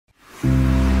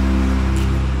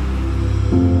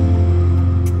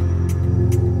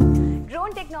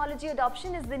technology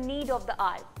adoption is the need of the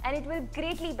hour and it will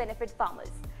greatly benefit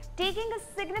farmers. Taking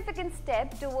a significant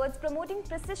step towards promoting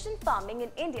precision farming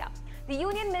in India, the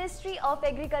Union Ministry of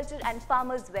Agriculture and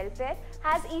Farmers' Welfare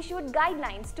has issued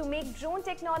guidelines to make drone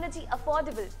technology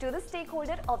affordable to the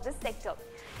stakeholder of this sector.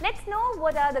 Let's know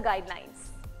what are the guidelines.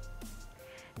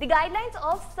 The guidelines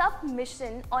of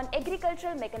Submission on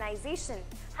Agricultural Mechanization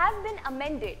have been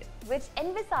amended, which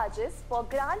envisages for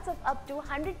grants of up to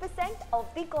 100% of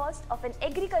the cost of an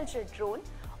agriculture drone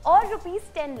or rupees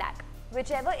 10 lakh,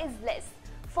 whichever is less,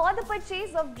 for the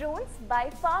purchase of drones by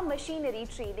Farm Machinery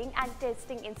Training and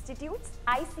Testing Institutes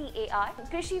 (ICAR),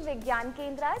 Krishi Vigyan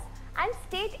Kendras and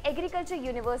state agriculture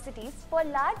universities for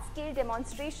large-scale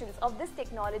demonstrations of this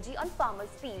technology on farmers'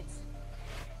 fields.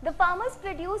 The Farmers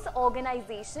Produce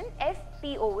Organization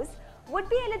 (FPOs) would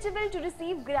be eligible to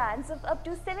receive grants of up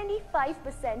to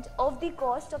 75% of the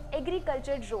cost of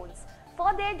agriculture drones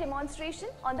for their demonstration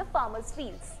on the farmers'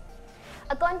 fields.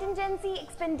 A contingency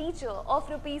expenditure of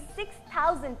rupees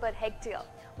 6,000 per hectare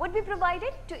would be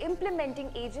provided to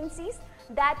implementing agencies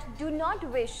that do not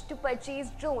wish to purchase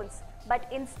drones but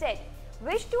instead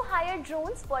wish to hire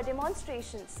drones for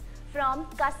demonstrations from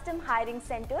custom hiring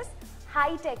centers,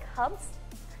 high-tech hubs,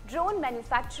 drone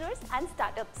manufacturers and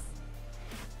startups.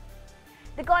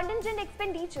 The contingent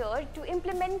expenditure to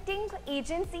implementing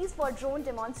agencies for drone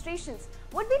demonstrations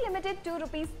would be limited to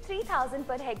rupees 3,000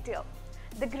 per hectare.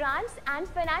 The grants and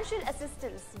financial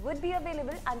assistance would be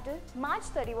available until March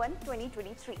 31,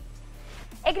 2023.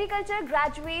 Agriculture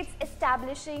graduates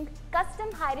establishing custom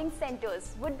hiring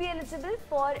centers would be eligible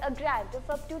for a grant of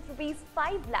up to rupees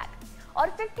 5 lakh or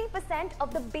 50%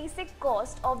 of the basic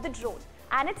cost of the drone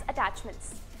and its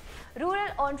attachments. Rural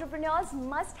entrepreneurs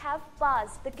must have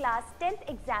passed the class 10th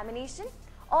examination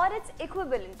or its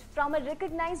equivalent from a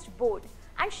recognized board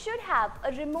and should have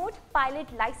a remote pilot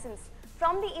license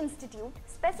from the institute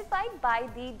specified by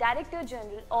the Director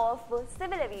General of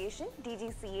Civil Aviation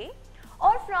 (DGCA)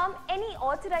 or from any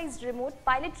authorized remote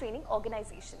pilot training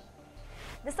organization.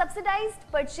 The subsidized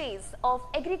purchase of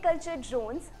agriculture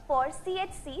drones for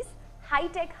CHCs,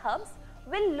 high-tech hubs,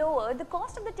 will lower the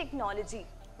cost of the technology,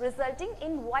 resulting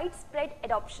in widespread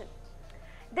adoption.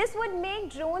 This would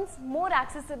make drones more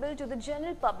accessible to the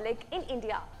general public in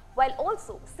India, while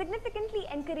also significantly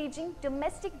encouraging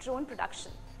domestic drone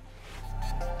production.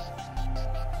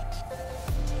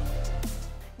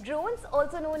 Drones,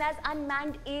 also known as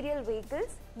unmanned aerial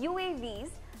vehicles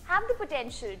 (UAVs), have the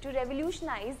potential to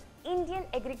revolutionize Indian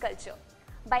agriculture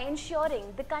by ensuring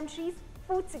the country's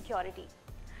food security.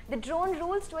 The Drone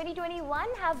Rules 2021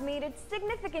 have made it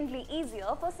significantly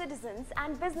easier for citizens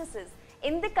and businesses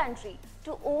in the country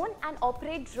to own and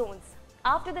operate drones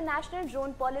after the National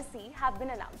Drone Policy have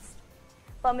been announced.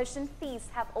 Permission fees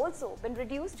have also been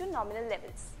reduced to nominal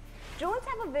levels. Drones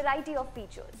have a variety of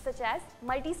features such as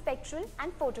multispectral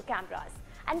and photo cameras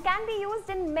and can be used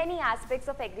in many aspects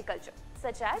of agriculture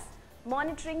such as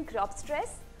monitoring crop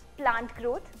stress, plant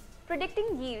growth, predicting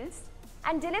yields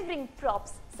and delivering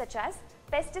crops such as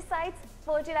pesticides,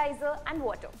 fertilizer and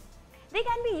water. They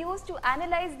can be used to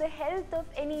analyze the health of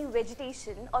any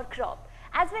vegetation or crop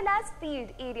as well as field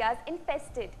areas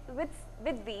infested with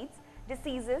weeds,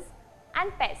 diseases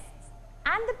and pests,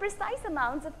 and the precise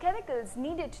amounts of chemicals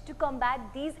needed to combat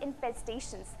these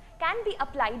infestations can be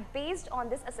applied based on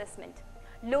this assessment,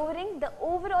 lowering the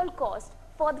overall cost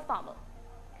for the farmer.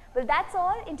 Well, that's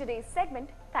all in today's segment.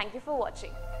 Thank you for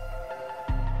watching.